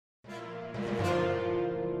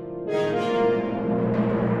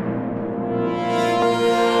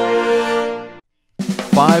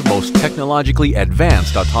5 most technologically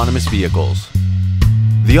advanced autonomous vehicles.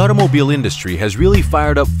 The automobile industry has really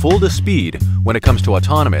fired up full to speed when it comes to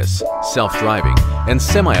autonomous, self-driving, and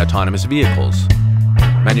semi-autonomous vehicles.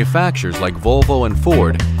 Manufacturers like Volvo and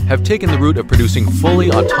Ford have taken the route of producing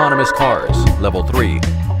fully autonomous cars, Level 3,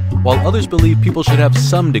 while others believe people should have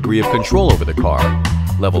some degree of control over the car,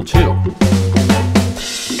 Level 2.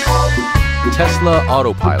 Tesla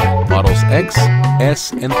Autopilot Models X,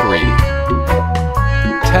 S, and 3.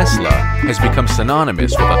 Tesla has become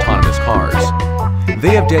synonymous with autonomous cars.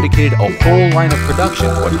 They have dedicated a whole line of production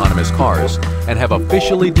to autonomous cars and have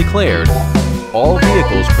officially declared all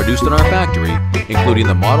vehicles produced in our factory, including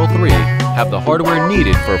the Model 3, have the hardware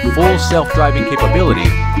needed for full self-driving capability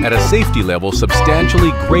at a safety level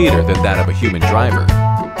substantially greater than that of a human driver.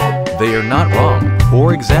 They are not wrong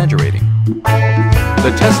or exaggerating.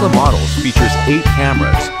 The Tesla Models features 8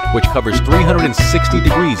 cameras, which covers 360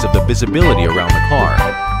 degrees of the visibility around the car,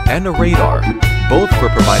 and a radar, both for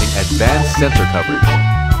providing advanced sensor coverage.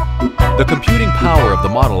 The computing power of the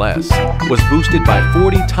Model S was boosted by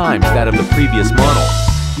 40 times that of the previous model.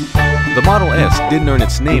 The Model S didn't earn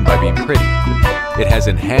its name by being pretty. It has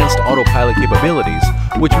enhanced autopilot capabilities,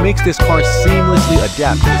 which makes this car seamlessly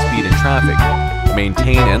adapt to the speed in traffic,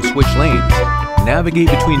 maintain and switch lanes, navigate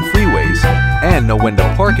between freeways, and know when to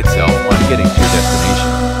park itself on getting to your destination.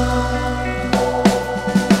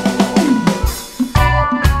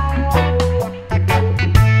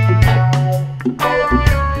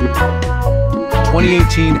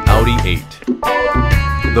 2018 Audi 8.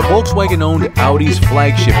 The Volkswagen-owned Audi's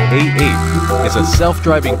flagship A8 is a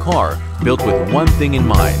self-driving car built with one thing in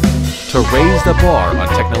mind: to raise the bar on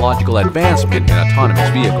technological advancement in autonomous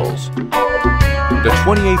vehicles. The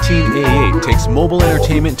 2018 A8 takes mobile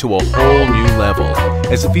entertainment to a whole new level,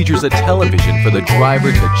 as it features a television for the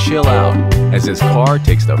driver to chill out as his car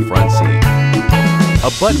takes the front seat. A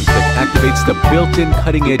button click activates the built-in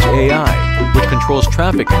cutting-edge AI, which controls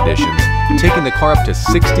traffic conditions, taking the car up to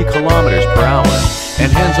 60 kilometers per hour,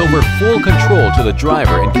 and hands over full control to the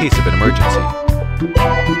driver in case of an emergency.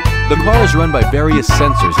 The car is run by various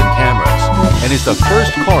sensors and cameras, and is the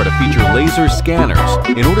first car to feature laser scanners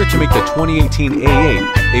in order to make the 2018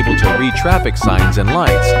 A8 able to read traffic signs and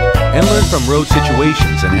lights, and learn from road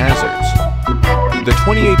situations and hazards. The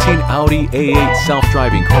 2018 Audi A8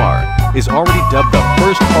 self-driving car is already dubbed the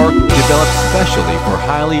first car developed specially for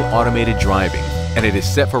highly automated driving, and it is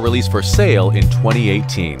set for release for sale in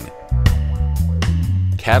 2018.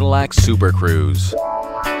 Cadillac Supercruise.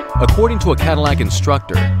 According to a Cadillac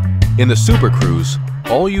instructor, in the Supercruise,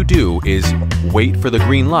 all you do is wait for the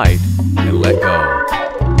green light and let go.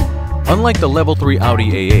 Unlike the Level 3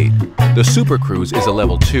 Audi A8, the Supercruise is a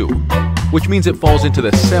Level 2, which means it falls into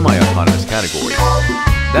the semi-autonomous category.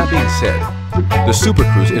 That being said, the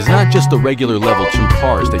Supercruise is not just the regular Level 2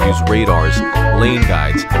 cars that use radars, lane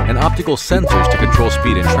guides, and optical sensors to control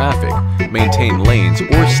speed in traffic, maintain lanes,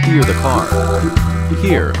 or steer the car.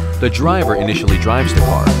 Here, the driver initially drives the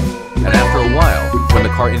car, and after a while, when the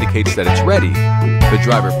car indicates that it's ready, the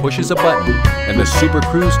driver pushes a button and the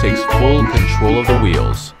Supercruise takes full control of the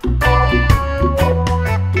wheels.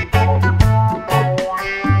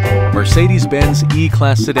 Mercedes-Benz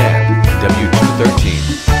EClass sedan, W213.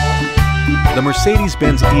 The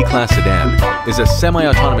Mercedes-Benz EClass sedan is a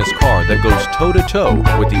semi-autonomous car that goes toe-to-toe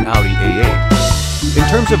with the Audi A8 in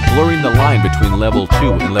terms of blurring the line between Level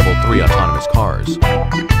 2 and Level 3 autonomous cars.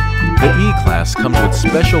 The E-Class comes with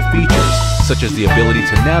special features such as the ability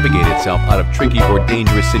to navigate itself out of tricky or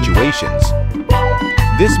dangerous situations.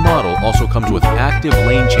 This model also comes with active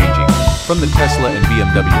lane changing from the Tesla and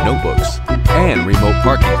BMW notebooks and remote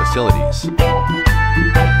parking facilities.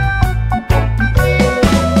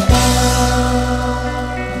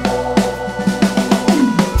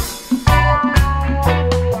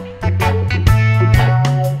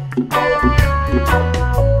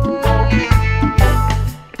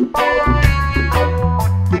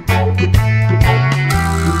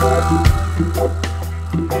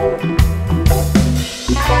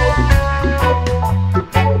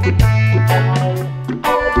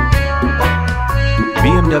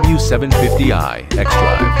 BMW 750i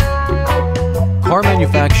xDrive. Car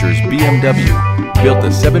manufacturers BMW built the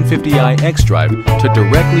 750i xDrive to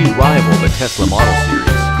directly rival the Tesla Model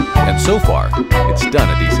Series, and so far, it's done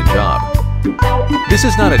a decent job. This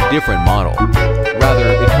is not a different model. Rather,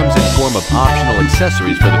 it comes in form of optional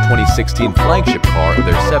accessories for the 2016 flagship car of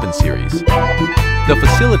their 7 Series. The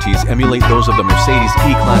facilities emulate those of the Mercedes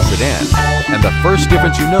E-Class sedan, and the first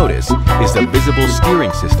difference you notice is the visible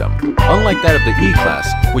steering system, unlike that of the E-Class,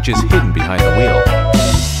 which is hidden behind the wheel.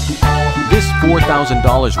 This $4,000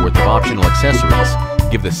 worth of optional accessories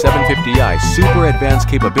give the 750i super advanced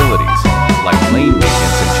capabilities like lane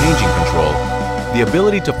maintenance and changing control, the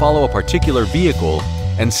ability to follow a particular vehicle,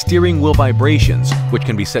 and steering wheel vibrations, which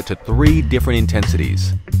can be set to 3 different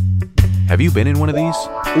intensities. Have you been in one of these?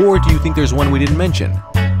 Or do you think there's one we didn't mention?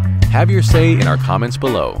 Have your say in our comments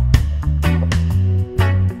below.